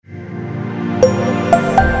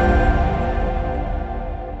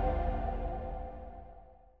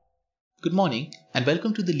Good morning and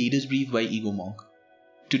welcome to the Leaders Brief by Ego Monk.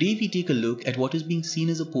 Today we take a look at what is being seen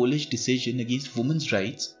as a Polish decision against women's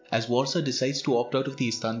rights as Warsaw decides to opt out of the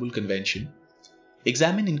Istanbul Convention,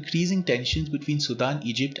 examine increasing tensions between Sudan,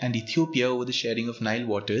 Egypt and Ethiopia over the sharing of Nile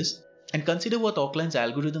waters, and consider what Auckland's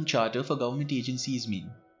algorithm charter for government agencies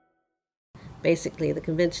mean. Basically, the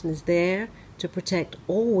convention is there to protect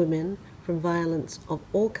all women from violence of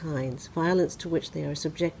all kinds, violence to which they are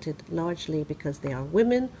subjected largely because they are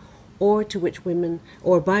women, or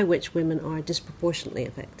by which women are disproportionately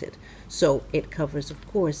affected. So it covers, of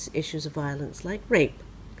course, issues of violence like rape.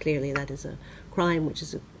 Clearly that is a crime which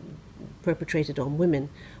is perpetrated on women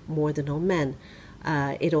more than on men.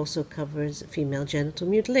 It also covers female genital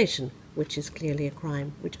mutilation, which is clearly a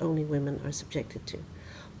crime which only women are subjected to.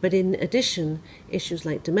 But in addition, issues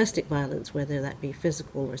like domestic violence, whether that be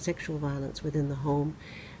physical or sexual violence within the home,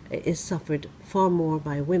 is suffered far more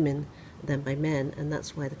by women than by men, and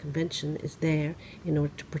that's why the convention is there in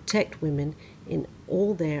order to protect women in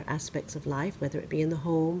all their aspects of life, whether it be in the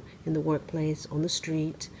home, in the workplace, on the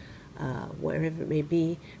street, wherever it may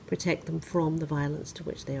be, protect them from the violence to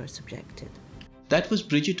which they are subjected. That was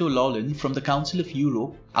Bridget O'Loughlin from the Council of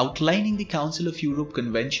Europe outlining the Council of Europe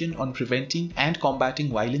Convention on Preventing and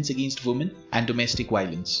Combating Violence Against Women and Domestic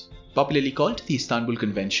Violence, popularly called the Istanbul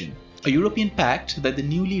Convention, a European pact that the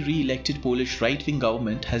newly re-elected Polish right-wing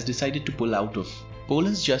government has decided to pull out of.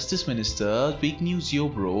 Poland's Justice Minister Zbigniew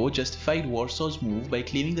Ziobro justified Warsaw's move by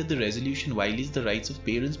claiming that the resolution violates the rights of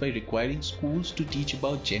parents by requiring schools to teach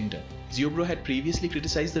about gender. Ziobro had previously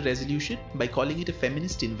criticized the resolution by calling it a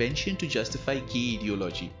feminist invention to justify gay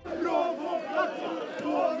ideology.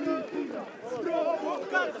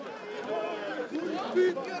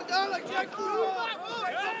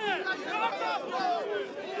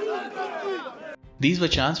 These were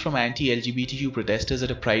chants from anti-LGBTQ protesters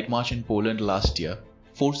at a pride march in Poland last year,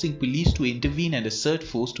 forcing police to intervene and assert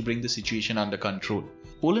force to bring the situation under control.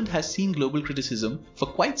 Poland has seen global criticism for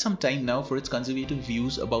quite some time now for its conservative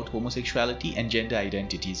views about homosexuality and gender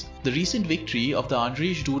identities. The recent victory of the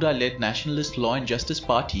Andrzej Duda-led Nationalist Law and Justice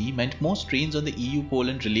Party meant more strains on the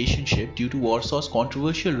EU-Poland relationship due to Warsaw's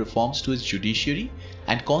controversial reforms to its judiciary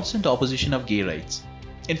and constant opposition of gay rights.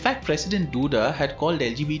 In fact, President Duda had called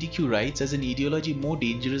LGBTQ rights as an ideology more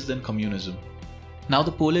dangerous than communism. Now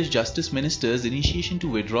the Polish Justice Minister's initiation to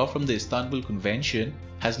withdraw from the Istanbul Convention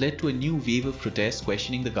has led to a new wave of protests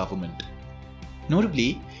questioning the government.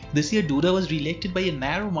 Notably, this year Duda was re-elected by a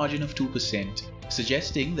narrow margin of 2%,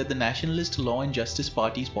 suggesting that the Nationalist Law and Justice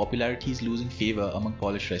Party's popularity is losing favour among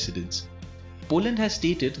Polish residents. Poland has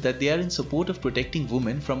stated that they are in support of protecting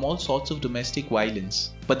women from all sorts of domestic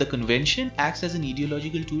violence, but the convention acts as an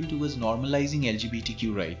ideological tool towards normalizing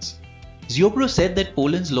LGBTQ rights. Ziobro said that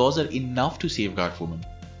Poland's laws are enough to safeguard women.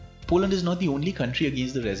 Poland is not the only country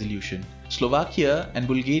against the resolution. Slovakia and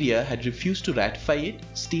Bulgaria had refused to ratify it,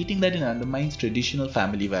 stating that it undermines traditional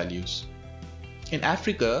family values. In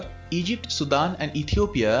Africa, Egypt, Sudan and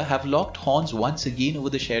Ethiopia have locked horns once again over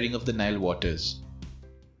the sharing of the Nile waters.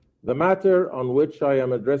 The matter on which I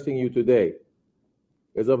am addressing you today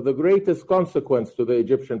is of the greatest consequence to the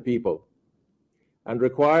Egyptian people and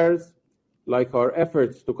requires, like our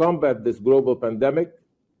efforts to combat this global pandemic,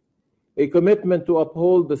 a commitment to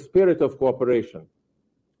uphold the spirit of cooperation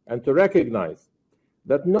and to recognize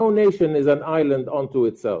that no nation is an island unto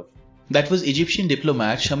itself. That was Egyptian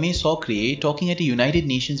diplomat Shameh Sokre talking at a United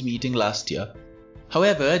Nations meeting last year.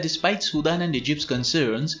 However, despite Sudan and Egypt's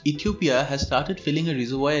concerns, Ethiopia has started filling a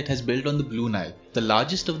reservoir it has built on the Blue Nile, the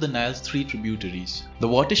largest of the Nile's 3 tributaries. The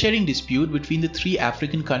water-sharing dispute between the 3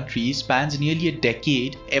 African countries spans nearly a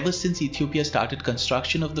decade ever since Ethiopia started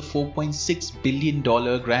construction of the $4.6 billion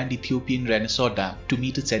Grand Ethiopian Renaissance Dam to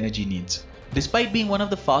meet its energy needs. Despite being one of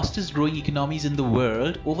the fastest growing economies in the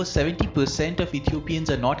world, over 70% of Ethiopians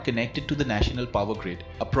are not connected to the national power grid,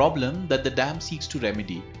 a problem that the dam seeks to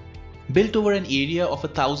remedy. Built over an area of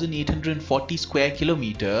 1,840 square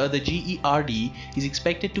kilometer, the GERD is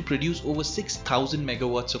expected to produce over 6,000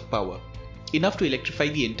 megawatts of power, enough to electrify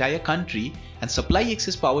the entire country and supply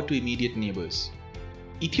excess power to immediate neighbors.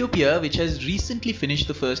 Ethiopia, which has recently finished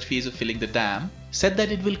the first phase of filling the dam, said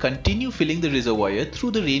that it will continue filling the reservoir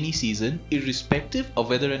through the rainy season irrespective of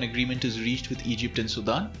whether an agreement is reached with Egypt and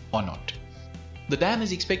Sudan or not. The dam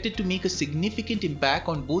is expected to make a significant impact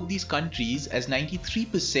on both these countries as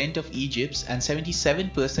 93% of Egypt's and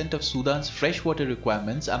 77% of Sudan's freshwater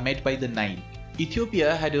requirements are met by the Nile.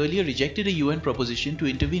 Ethiopia had earlier rejected a UN proposition to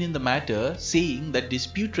intervene in the matter, saying that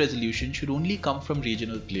dispute resolution should only come from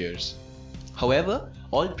regional players. However,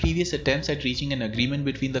 all previous attempts at reaching an agreement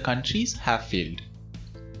between the countries have failed.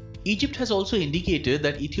 Egypt has also indicated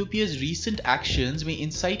that Ethiopia's recent actions may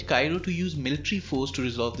incite Cairo to use military force to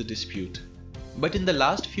resolve the dispute. But in the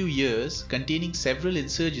last few years, containing several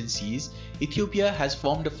insurgencies, Ethiopia has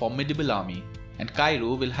formed a formidable army, and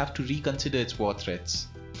Cairo will have to reconsider its war threats.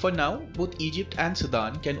 For now, both Egypt and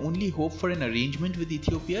Sudan can only hope for an arrangement with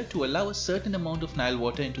Ethiopia to allow a certain amount of Nile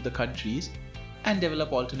water into the countries and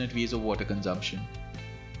develop alternate ways of water consumption.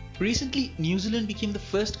 Recently, New Zealand became the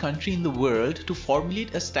first country in the world to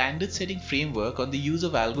formulate a standard-setting framework on the use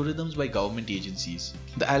of algorithms by government agencies.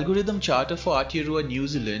 The Algorithm Charter for Aotearoa New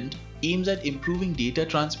Zealand aims at improving data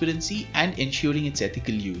transparency and ensuring its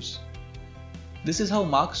ethical use. This is how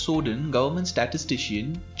Mark Soden, government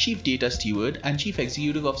statistician, chief data steward and chief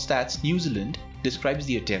executive of Stats New Zealand, describes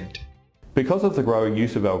the attempt. Because of the growing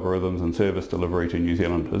use of algorithms and service delivery to New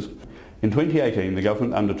Zealanders, in 2018 the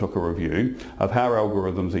government undertook a review of how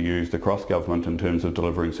algorithms are used across government in terms of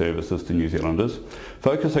delivering services to New Zealanders,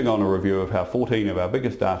 focusing on a review of how 14 of our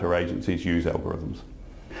biggest data agencies use algorithms.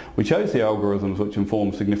 We chose the algorithms which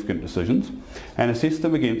inform significant decisions and assessed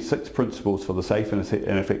them against 6 principles for the safe and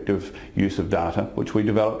effective use of data, which we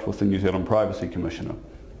developed with the New Zealand Privacy Commissioner.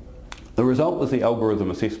 The result was the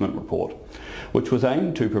Algorithm Assessment Report, which was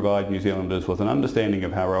aimed to provide New Zealanders with an understanding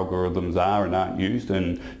of how algorithms are and aren't used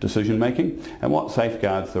in decision making and what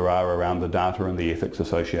safeguards there are around the data and the ethics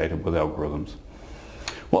associated with algorithms.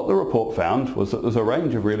 What the report found was that there's a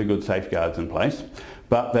range of really good safeguards in place,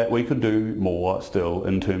 but that we could do more still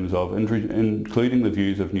in terms of including the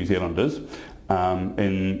views of New Zealanders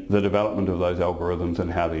in the development of those algorithms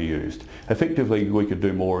and how they're used. Effectively, we could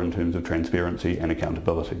do more in terms of transparency and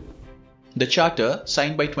accountability. The charter,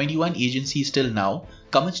 signed by 21 agencies till now,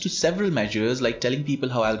 commits to several measures like telling people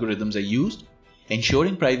how algorithms are used,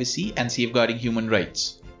 ensuring privacy and safeguarding human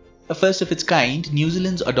rights. A first of its kind, New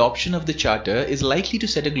Zealand's adoption of the charter is likely to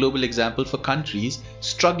set a global example for countries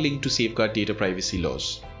struggling to safeguard data privacy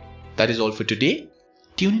laws. That is all for today.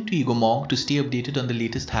 Tune into Egomong to stay updated on the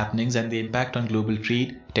latest happenings and the impact on global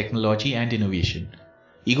trade, technology and innovation.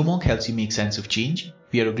 Egomong helps you make sense of change.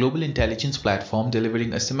 We are a global intelligence platform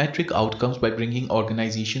delivering asymmetric outcomes by bringing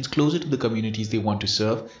organizations closer to the communities they want to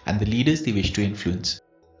serve and the leaders they wish to influence.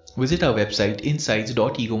 Visit our website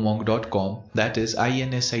insights.egomong.com, that is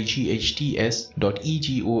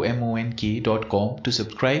insights.egomong.com, to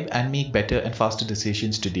subscribe and make better and faster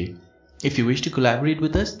decisions today. If you wish to collaborate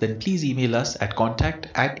with us, then please email us at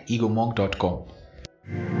contact@egomong.com.